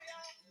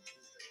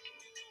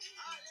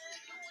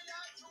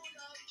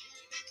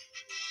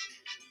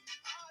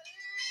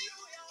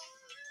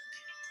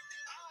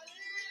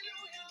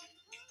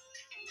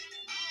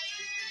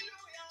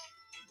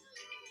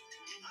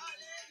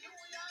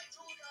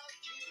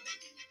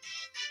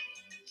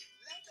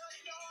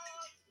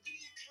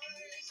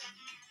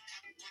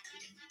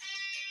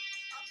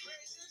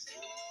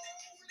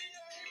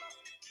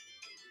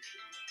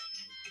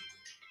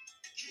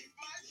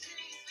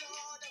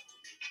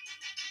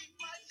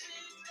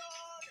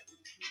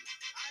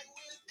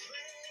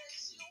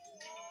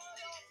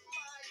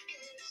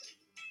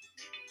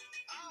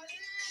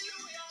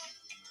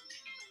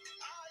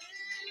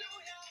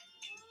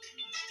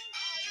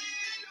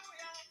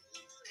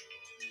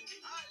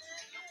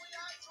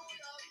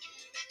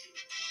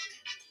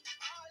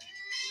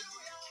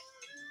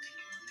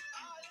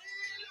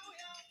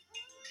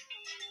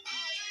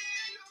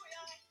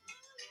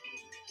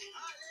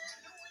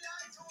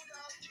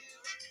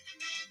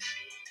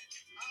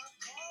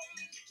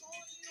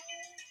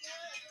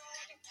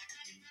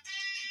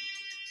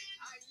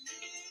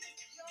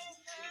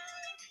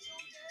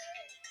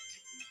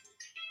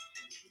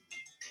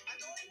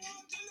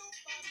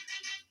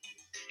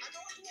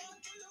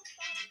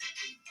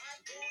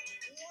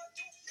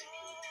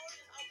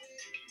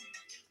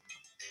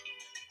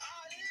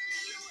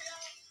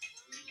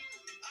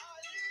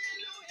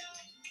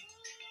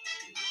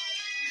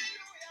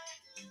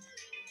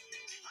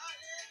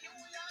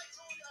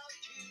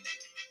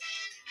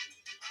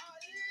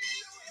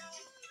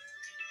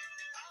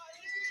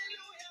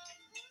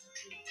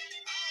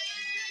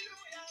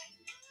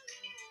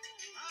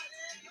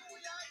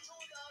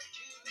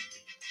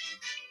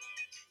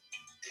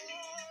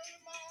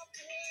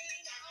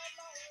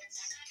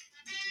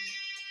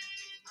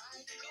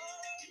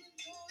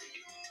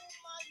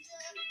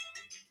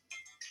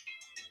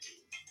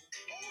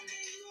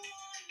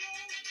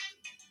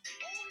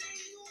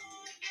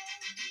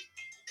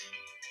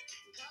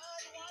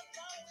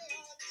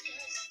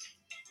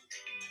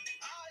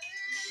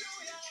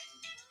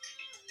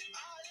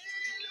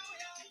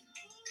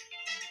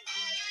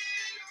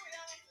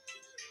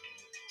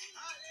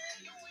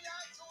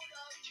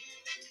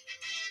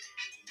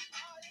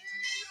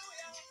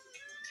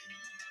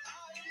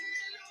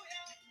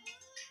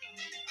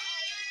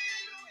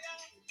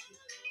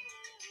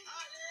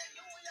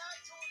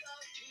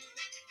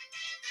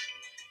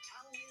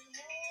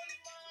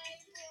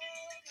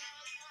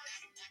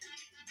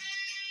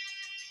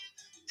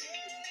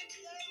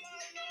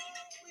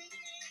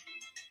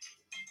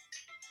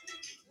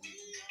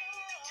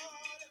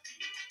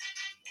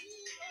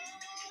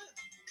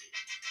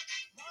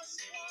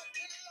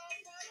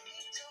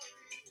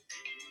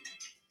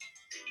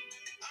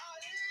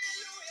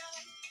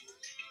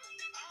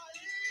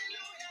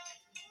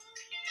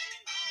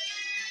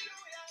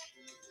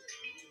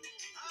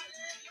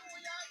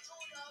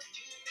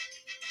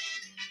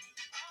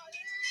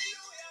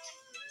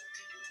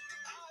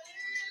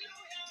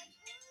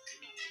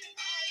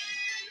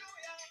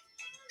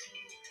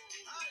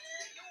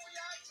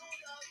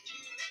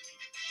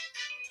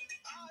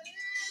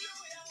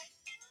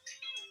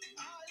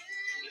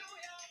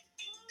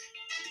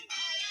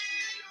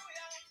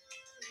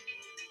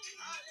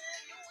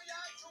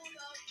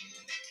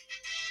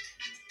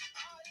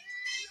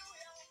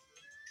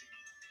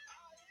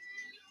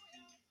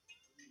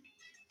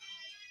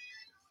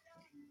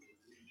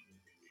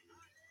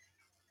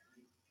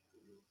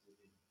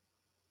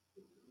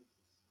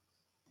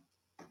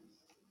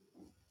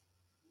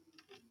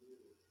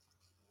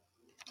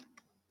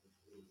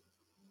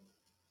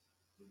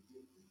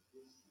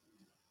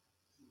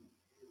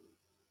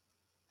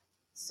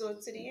So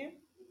today,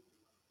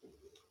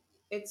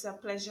 it's a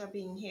pleasure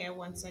being here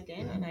once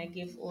again, and I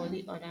give all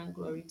the honor and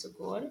glory to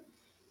God,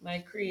 my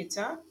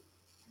Creator,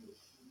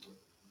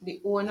 the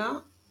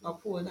owner,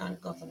 upholder,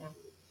 and governor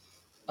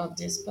of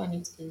this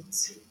planet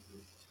Earth.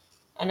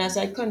 And as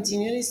I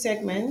continue the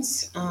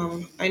segments,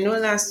 I know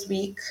last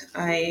week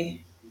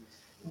I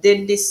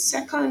did the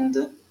second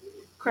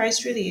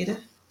Christ-related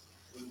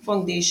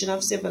foundation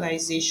of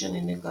civilization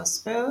in the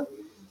gospel,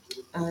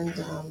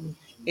 and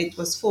it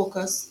was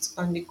focused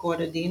on the God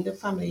ordained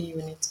family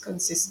unit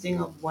consisting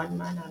of one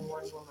man and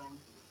one woman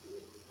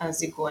as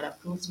the God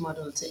approved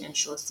model to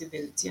ensure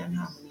stability and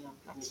harmony on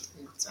planet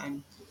Earth.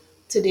 And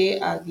today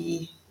I'll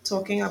be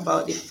talking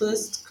about the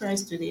first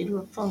Christ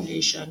related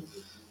foundation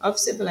of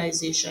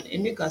civilization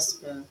in the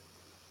gospel,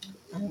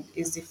 and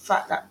is the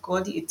fact that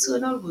God, the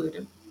eternal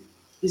word,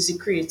 is the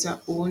creator,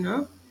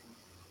 owner,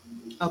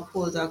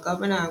 upholder,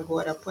 governor, and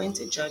God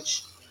appointed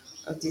judge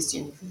of this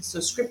universe. So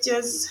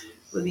scriptures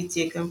will be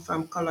taken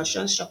from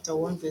Colossians chapter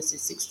 1,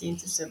 verses 16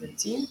 to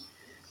 17,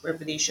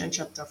 Revelation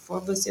chapter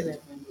 4, verse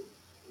 11,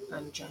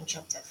 and John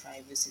chapter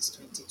 5, verses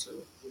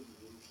 22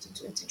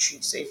 to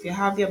 23. So if you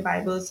have your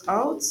Bibles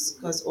out,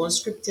 because all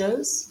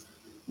scriptures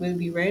will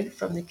be read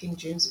from the King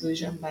James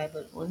Version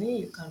Bible only,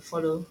 you can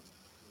follow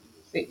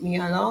with me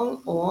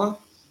along, or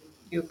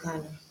you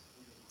can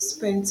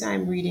spend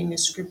time reading the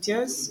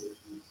scriptures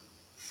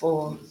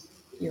for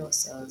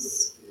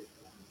yourselves.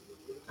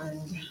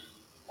 And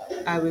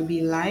I will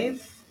be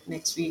live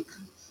next week,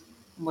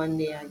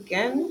 Monday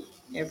again.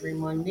 Every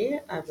Monday,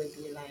 I will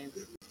be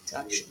live to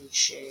actually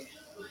share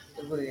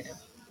the word.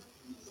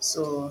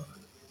 So,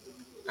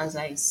 as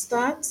I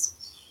start,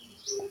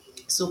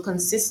 so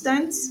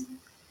consistent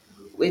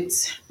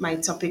with my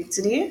topic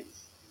today,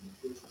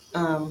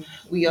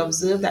 we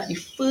observe that the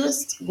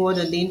first God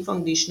ordained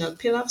foundational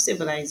pillar of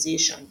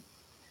civilization,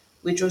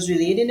 which was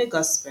relayed in the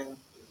gospel,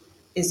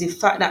 is the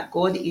fact that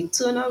God, the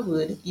eternal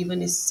word, even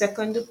the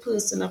second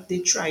person of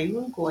the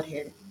triune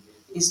Godhead,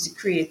 is the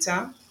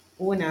creator,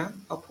 owner,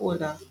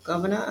 upholder,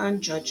 governor,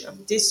 and judge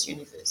of this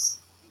universe.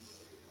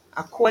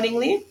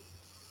 Accordingly,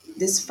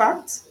 this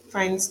fact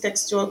finds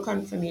textual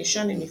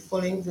confirmation in the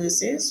following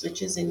verses,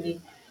 which is in the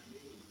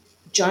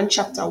John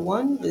chapter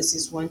 1,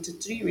 verses 1 to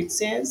 3, which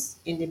says,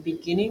 "In the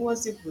beginning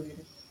was the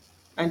Word,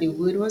 and the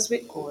Word was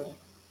with God,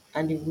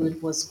 and the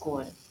Word was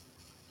God.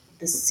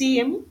 The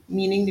same,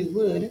 meaning the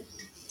Word,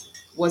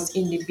 was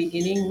in the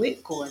beginning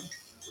with God.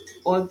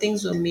 All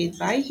things were made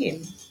by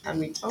him, and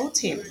without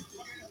him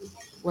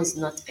was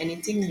not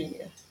anything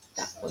made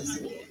that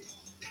was made."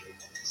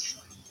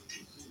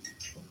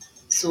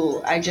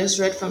 So I just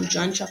read from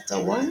John chapter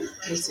 1,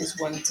 verses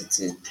 1 to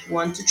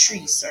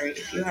 3. Sorry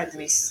if you had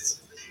missed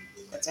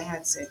what I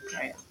had said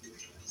prior.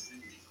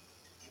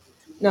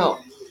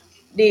 Now,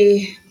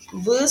 the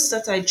verse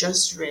that I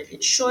just read,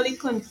 it surely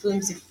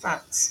confirms the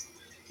facts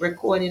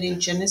recorded in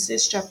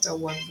Genesis chapter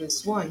 1,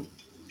 verse 1,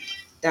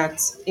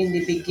 that in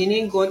the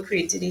beginning God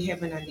created the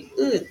heaven and the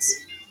earth.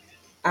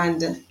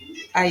 And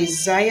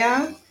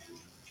Isaiah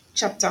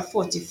chapter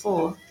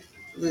 44,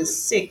 verse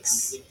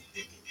 6,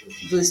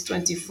 verse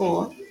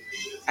 24,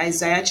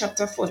 Isaiah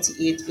chapter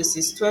 48,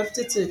 verses 12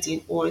 to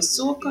 13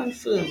 also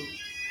confirm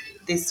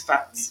this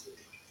fact.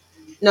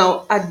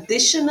 Now,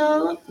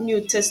 additional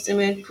New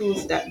Testament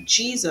proof that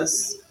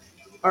Jesus,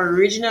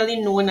 originally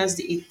known as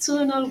the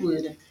eternal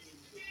word,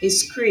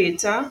 is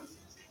creator,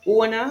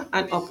 owner,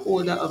 and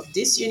upholder of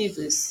this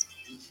universe.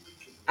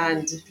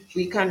 And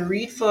we can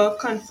read for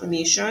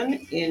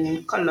confirmation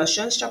in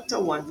Colossians chapter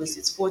 1,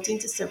 verses 14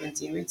 to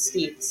 17, which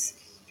states,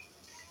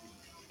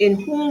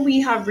 "In whom we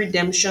have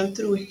redemption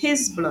through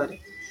his blood,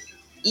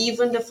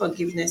 even the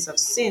forgiveness of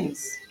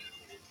sins,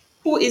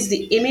 who is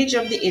the image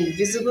of the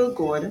invisible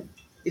God,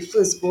 the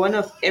firstborn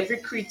of every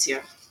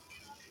creature.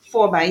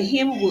 For by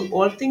him were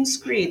all things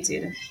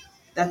created,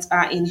 that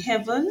are in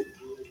heaven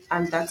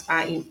and that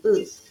are in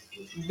earth,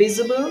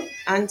 visible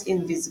and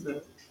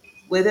invisible,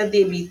 whether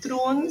they be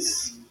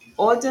thrones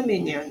or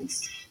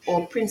dominions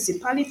or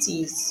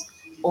principalities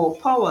or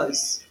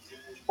powers.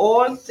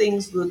 All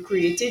things were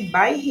created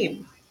by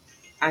him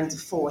and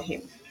for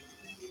him.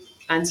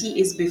 And he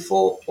is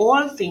before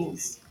all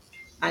things,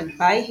 and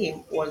by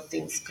him all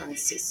things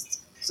consist."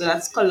 So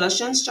that's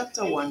Colossians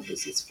chapter 1,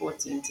 verses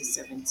 14 to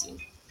 17.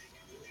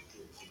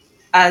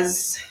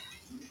 As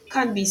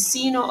can be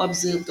seen or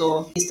observed,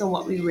 or based on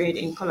what we read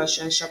in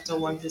Colossians chapter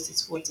 1,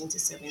 verses 14 to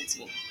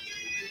 17.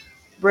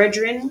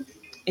 Brethren,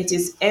 it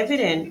is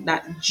evident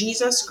that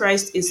Jesus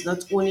Christ is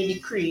not only the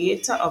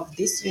creator of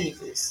this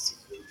universe,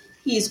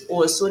 he is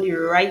also the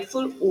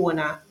rightful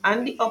owner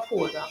and the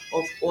upholder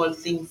of all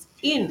things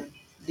in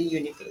the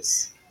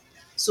universe.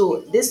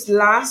 So, this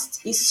last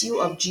issue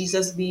of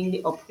Jesus being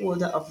the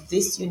upholder of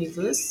this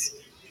universe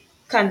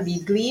can be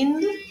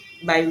gleaned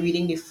by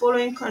reading the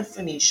following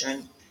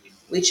confirmation,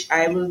 which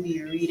I will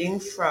be reading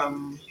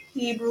from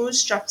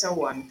Hebrews chapter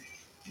 1,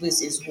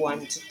 verses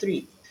 1 to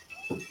 3.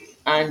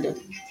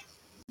 And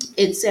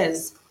it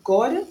says,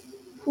 "God,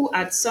 who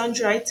at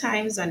sundry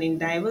times and in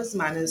divers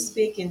manners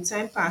spake in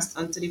time past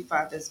unto the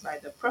fathers by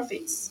the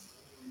prophets,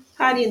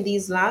 had in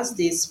these last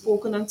days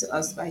spoken unto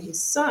us by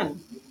his Son,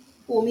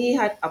 whom he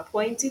had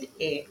appointed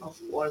heir of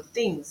all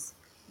things,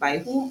 by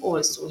whom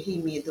also he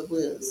made the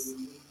worlds,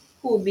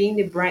 who being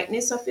the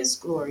brightness of his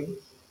glory,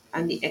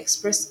 and the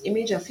express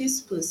image of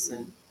his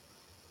person,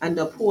 and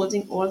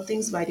upholding all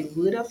things by the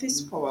word of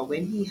his power,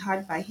 when he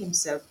had by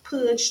himself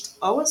purged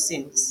our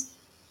sins,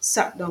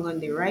 sat down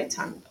on the right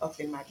hand of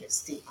the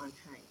majesty on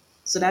high.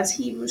 So that's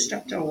Hebrews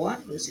chapter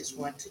 1, verses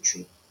 1 to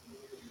 3.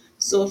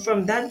 So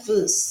from that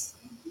verse,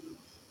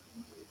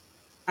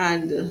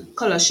 and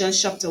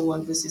Colossians chapter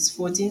 1, verses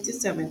 14 to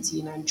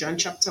 17, and John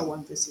chapter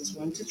 1, verses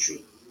 1 to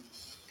 3.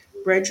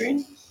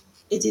 Brethren,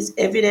 it is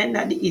evident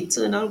that the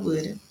eternal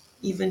Word,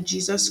 even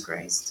Jesus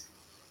Christ,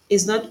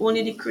 is not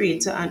only the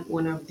creator and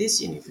owner of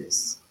this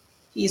universe,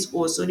 he is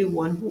also the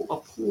one who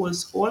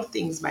upholds all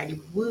things by the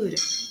word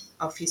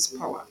of his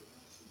power.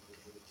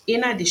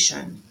 In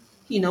addition,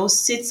 he now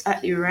sits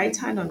at the right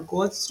hand on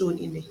God's throne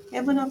in the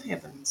heaven of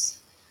heavens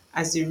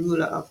as the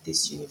ruler of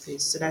this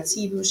universe. So that's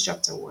Hebrews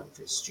chapter 1,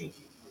 verse 3.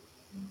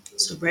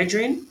 So,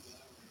 brethren,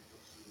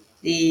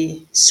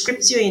 the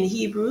scripture in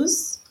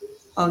Hebrews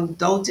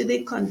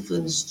undoubtedly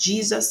confirms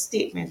Jesus'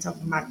 statement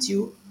of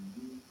Matthew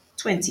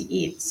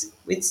 28,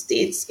 which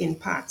states in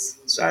part.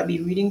 So I'll be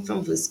reading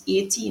from verse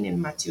 18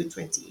 in Matthew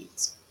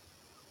 28.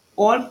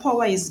 All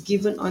power is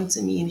given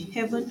unto me in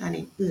heaven and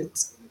in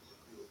earth.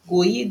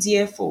 Go ye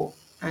therefore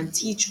and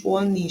teach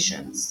all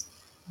nations,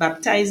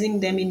 baptizing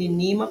them in the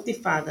name of the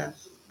Father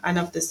and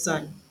of the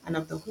Son and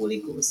of the Holy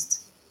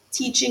Ghost,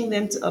 teaching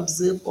them to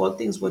observe all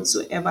things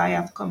whatsoever I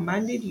have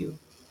commanded you.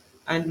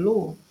 And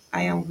lo,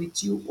 I am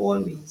with you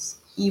always,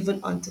 even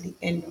unto the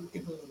end of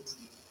the world.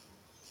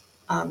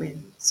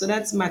 Amen. So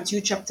that's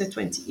Matthew chapter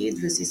 28,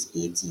 verses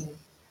 18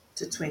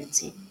 to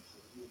 20.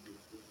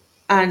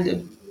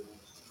 And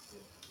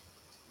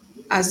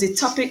as the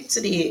topic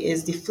today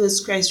is the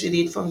first Christ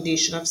related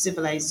foundation of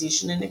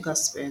civilization in the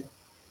gospel,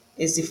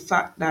 is the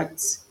fact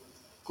that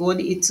God,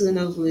 the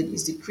eternal word,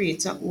 is the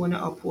creator, owner,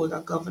 upholder,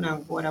 governor,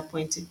 and God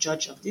appointed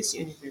judge of this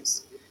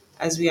universe.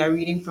 As we are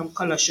reading from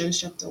Colossians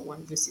chapter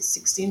 1, verses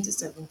 16 to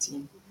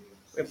 17,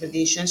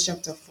 Revelation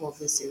chapter 4,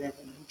 verse 11,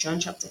 and John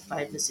chapter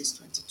 5, verses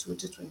 22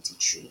 to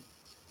 23.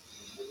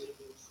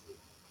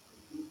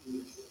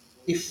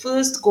 The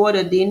first God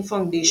ordained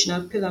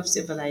foundational pillar of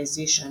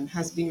civilization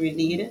has been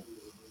related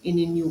in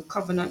the new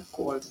covenant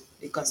called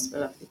the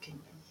gospel of the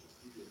kingdom.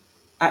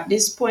 At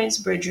this point,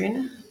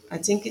 brethren, I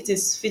think it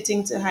is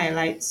fitting to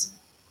highlight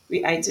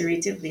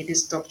reiteratively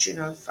this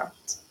doctrinal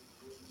fact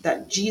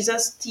that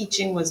Jesus'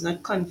 teaching was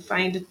not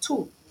confined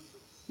to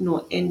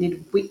nor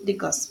ended with the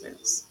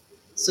gospels.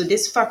 So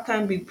this fact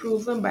can be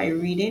proven by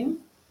reading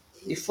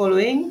the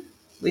following,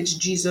 which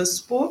Jesus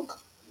spoke,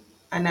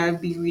 and I'll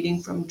be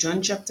reading from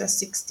John chapter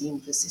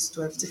 16, verses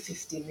 12 to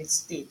 15, which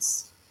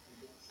states,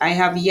 I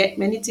have yet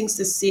many things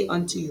to say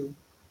unto you,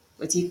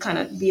 but ye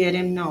cannot bear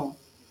them now.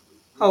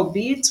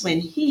 Howbeit, when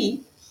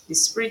he, the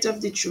Spirit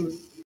of the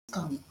truth,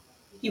 come,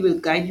 he will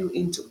guide you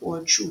into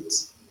all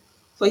truth.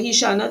 For he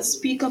shall not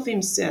speak of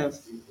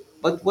himself,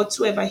 but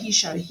whatsoever he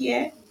shall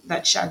hear,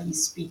 that shall he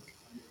speak,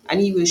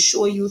 and he will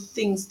show you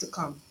things to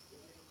come.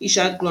 He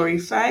shall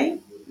glorify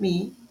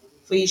me,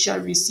 for he shall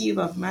receive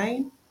of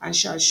mine, and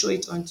shall show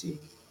it unto you.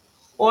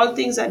 All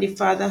things that the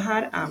Father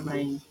had are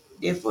mine.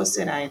 Therefore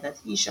said I that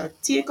he shall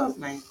take of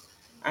mine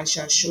and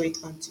shall show it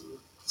unto you.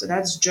 So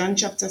that's John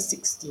chapter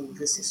 16,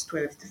 verses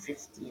 12 to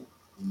 15.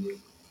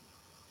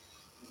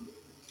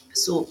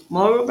 So,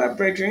 moreover,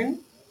 brethren,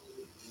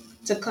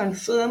 to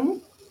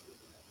confirm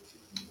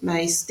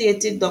my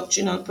stated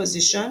doctrinal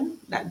position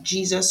that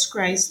Jesus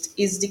Christ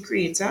is the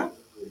Creator,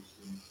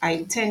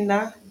 I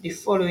tender the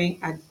following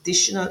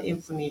additional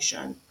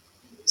information.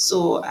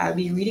 So, I'll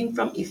be reading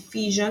from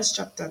Ephesians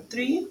chapter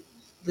 3,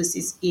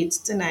 verses 8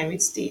 to 9,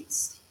 which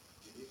states,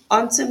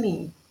 Unto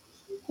me,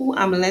 who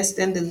am less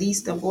than the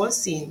least of all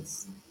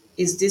saints,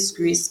 is this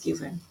grace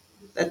given,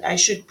 that I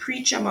should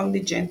preach among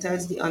the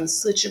Gentiles the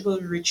unsearchable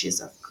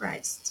riches of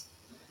Christ,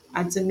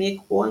 and to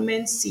make all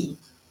men see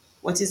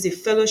what is the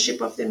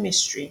fellowship of the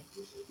mystery,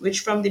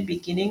 which from the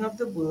beginning of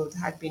the world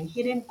had been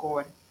hid in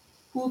God,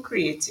 who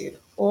created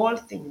all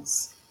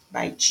things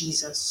by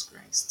Jesus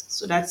Christ.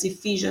 So that's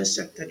Ephesians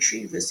chapter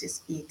 3,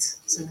 verses 8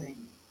 to 9.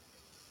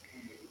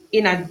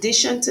 In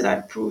addition to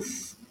that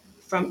proof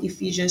from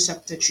Ephesians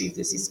chapter 3,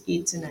 verses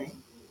 8 to 9,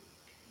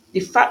 the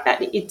fact that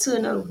the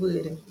eternal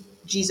word,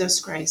 Jesus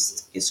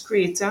Christ, is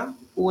creator,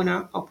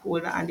 owner,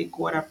 upholder, and the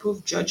God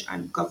approved judge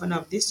and governor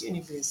of this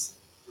universe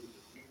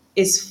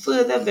is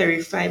further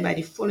verified by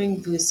the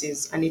following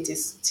verses, and it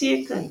is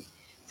taken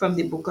from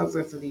the book of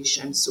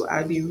Revelation. So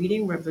I'll be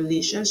reading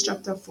Revelation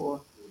chapter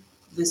 4,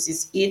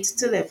 verses 8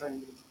 to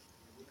 11,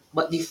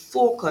 but the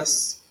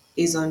focus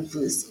is on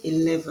verse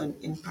 11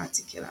 in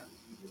particular.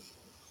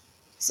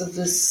 So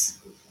verse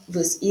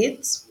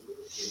 8,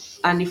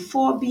 and the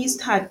four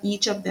beasts had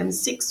each of them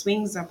 6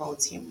 wings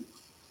about him,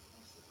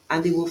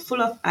 and they were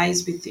full of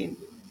eyes within,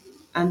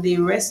 and they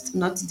rest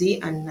not day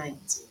and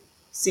night,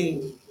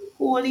 saying,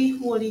 Holy,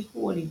 holy,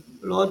 holy,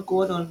 Lord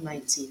God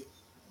Almighty,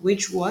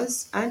 which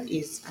was and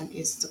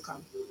is to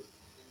come.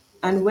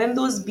 And when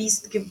those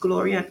beasts give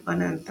glory and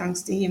honor and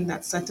thanks to him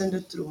that sat on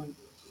the throne,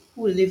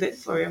 who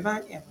liveth forever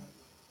and ever,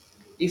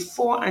 the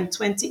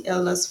 24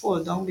 elders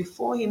fall down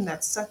before him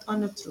that sat on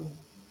the throne,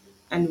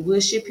 and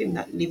worship him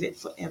that liveth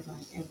forever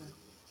and ever,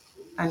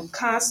 and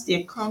cast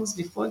their crowns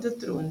before the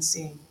throne,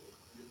 saying,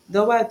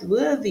 Thou art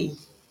worthy,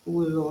 O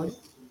Lord,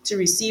 to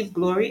receive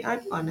glory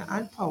and honor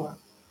and power,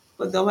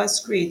 for thou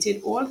hast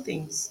created all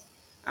things,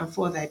 and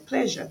for thy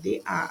pleasure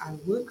they are and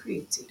were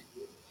created.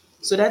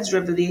 So that's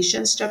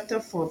Revelation chapter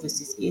 4,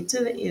 verses 8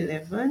 to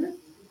 11,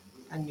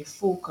 and the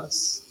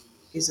focus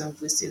is on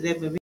verse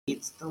 11, which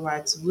reads, Thou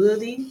art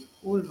worthy,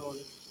 O Lord,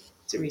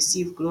 to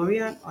receive glory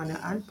and honor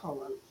and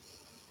power,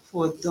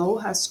 for thou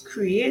hast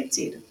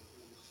created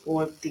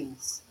all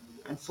things,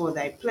 and for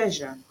thy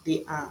pleasure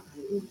they are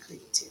and were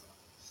created.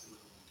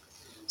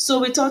 So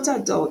without a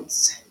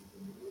doubt,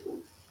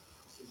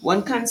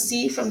 one can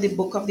see from the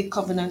book of the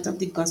covenant of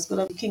the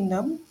gospel of the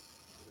kingdom,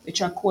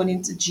 which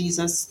according to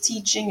Jesus'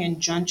 teaching in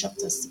John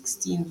chapter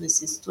 16,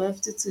 verses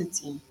 12 to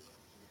 13,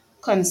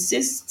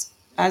 consists,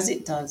 as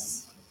it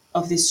does,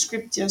 of the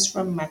scriptures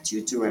from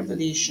Matthew to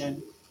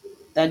Revelation,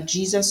 that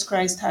Jesus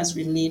Christ has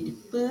relayed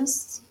the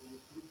first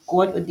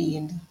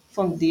God-ordained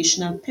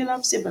foundational pillar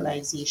of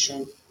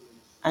civilization,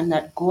 and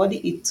that God,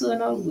 the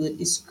eternal word,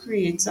 is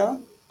creator,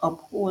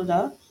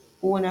 upholder,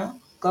 owner,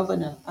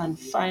 governor, and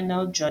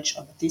final judge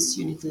of this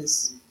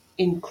universe,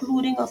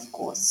 including, of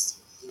course,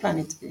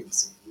 planet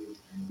Earth.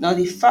 Now,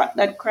 the fact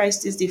that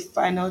Christ is the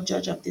final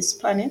judge of this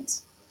planet,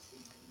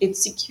 it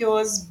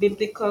secures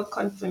biblical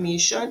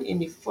confirmation in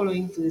the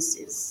following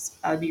verses.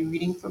 I'll be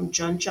reading from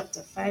John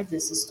chapter 5,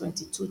 verses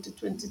 22 to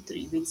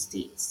 23, which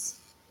states,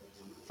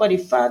 For the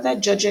Father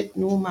judgeth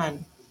no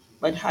man,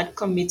 but had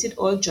committed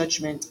all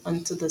judgment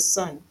unto the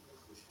Son,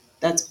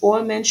 that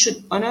all men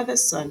should honor the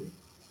Son,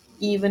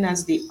 even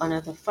as they honor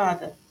the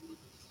Father.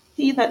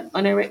 He that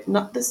honoreth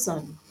not the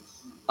Son,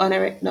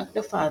 honoreth not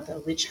the Father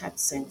which hath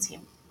sent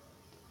him.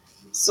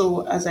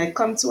 So, as I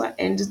come to an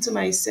end to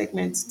my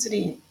segment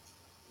today,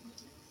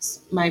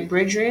 my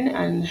brethren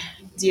and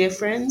dear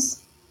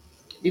friends,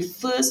 the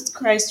first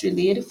Christ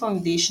related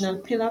foundational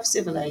pillar of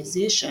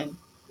civilization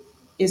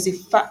is the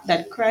fact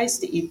that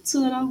Christ, the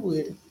eternal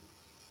Word,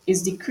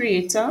 is the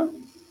creator,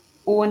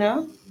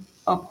 owner,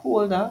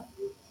 upholder,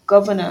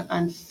 governor,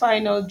 and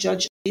final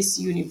judge of this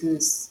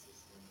universe,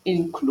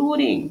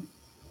 including,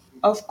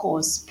 of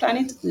course,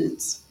 planet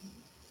Earth.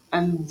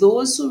 And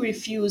those who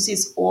refuse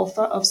his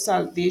offer of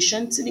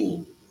salvation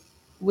today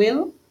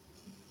will,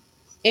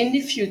 in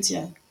the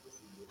future,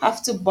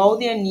 have to bow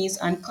their knees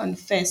and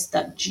confess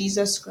that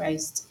Jesus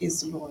Christ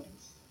is Lord.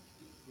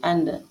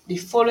 And the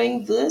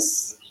following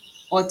verse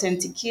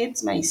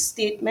authenticates my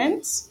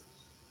statements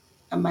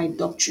and my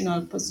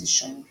doctrinal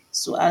position.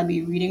 So I'll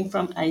be reading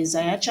from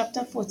Isaiah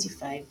chapter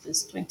 45,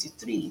 verse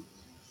 23,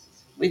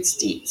 which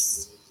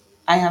states,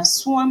 I have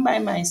sworn by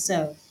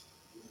myself,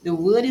 the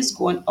word is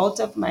gone out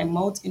of my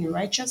mouth in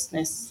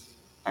righteousness,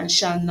 and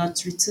shall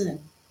not return,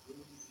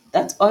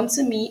 that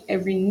unto me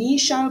every knee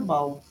shall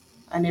bow,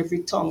 and every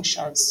tongue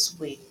shall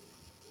swear.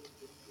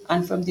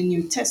 And from the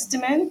New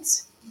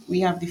Testament, we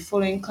have the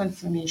following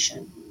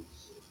confirmation.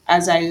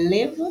 As I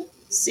live,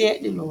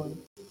 saith the Lord,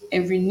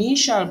 every knee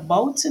shall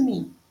bow to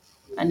me,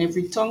 and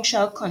every tongue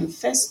shall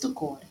confess to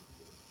God.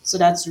 So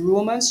that's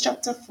Romans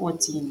chapter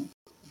 14,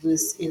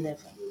 verse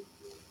 11.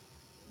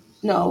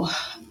 Now,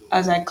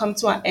 as I come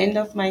to an end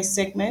of my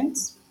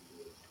segment,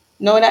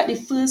 now that the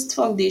first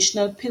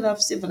foundational pillar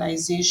of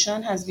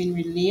civilization has been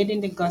relayed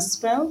in the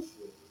gospel,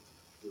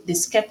 the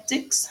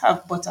skeptics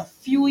have but a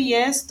few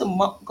years to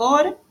mock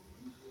God,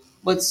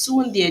 but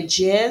soon their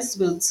jeers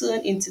will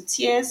turn into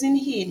tears in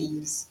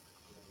Hades,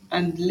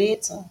 and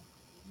later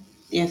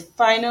their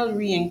final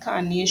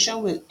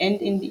reincarnation will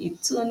end in the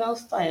eternal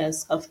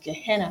fires of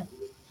Gehenna,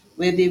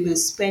 where they will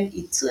spend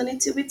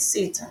eternity with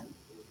Satan,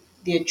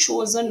 their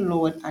chosen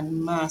Lord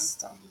and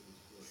Master,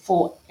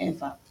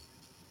 forever.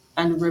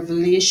 And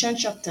Revelation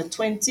chapter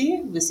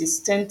 20, verses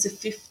 10 to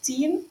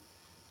 15,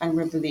 and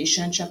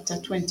Revelation chapter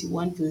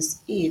 21, verse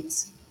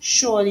 8,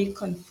 surely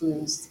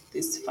confirms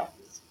this fact.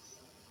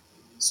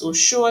 So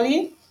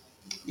surely,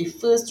 the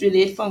first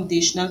relate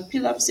foundational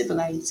pillar of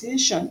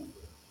civilization,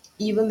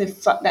 even the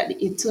fact that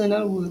the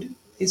eternal word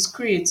is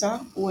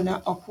creator,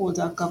 owner,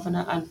 upholder,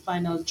 governor, and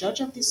final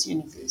judge of this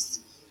universe,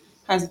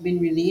 has been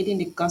relayed in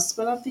the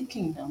gospel of the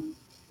kingdom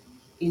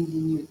in the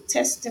New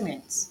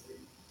Testament,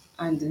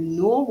 and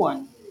no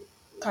one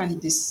can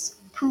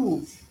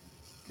disprove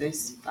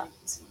this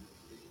fact.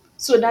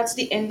 So that's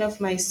the end of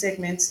my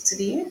segment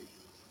today.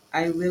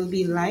 I will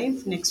be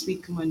live next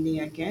week Monday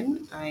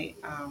again. I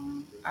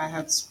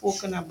had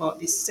spoken about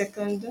the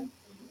second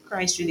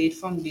Christ Relate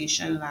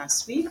Foundation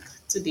last week.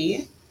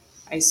 Today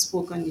I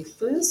spoke on the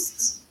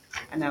first,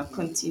 and I'll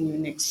continue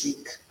next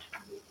week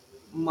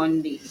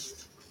Monday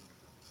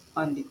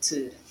on the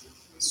third.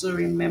 So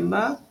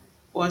remember,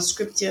 all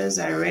scriptures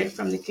are read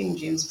from the King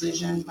James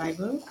Version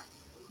Bible.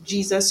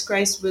 Jesus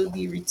Christ will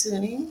be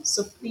returning,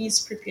 so please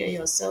prepare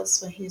yourselves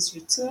for his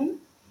return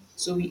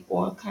so we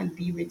all can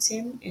be with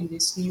him in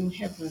this new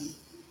heaven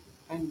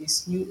and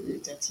this new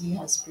earth that he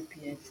has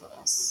prepared for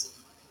us.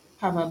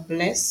 Have a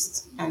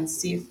blessed and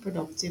safe,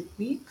 productive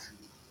week.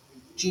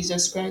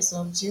 Jesus Christ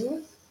loves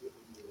you,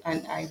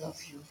 and I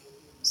love you.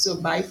 So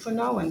bye for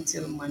now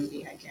until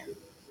Monday again.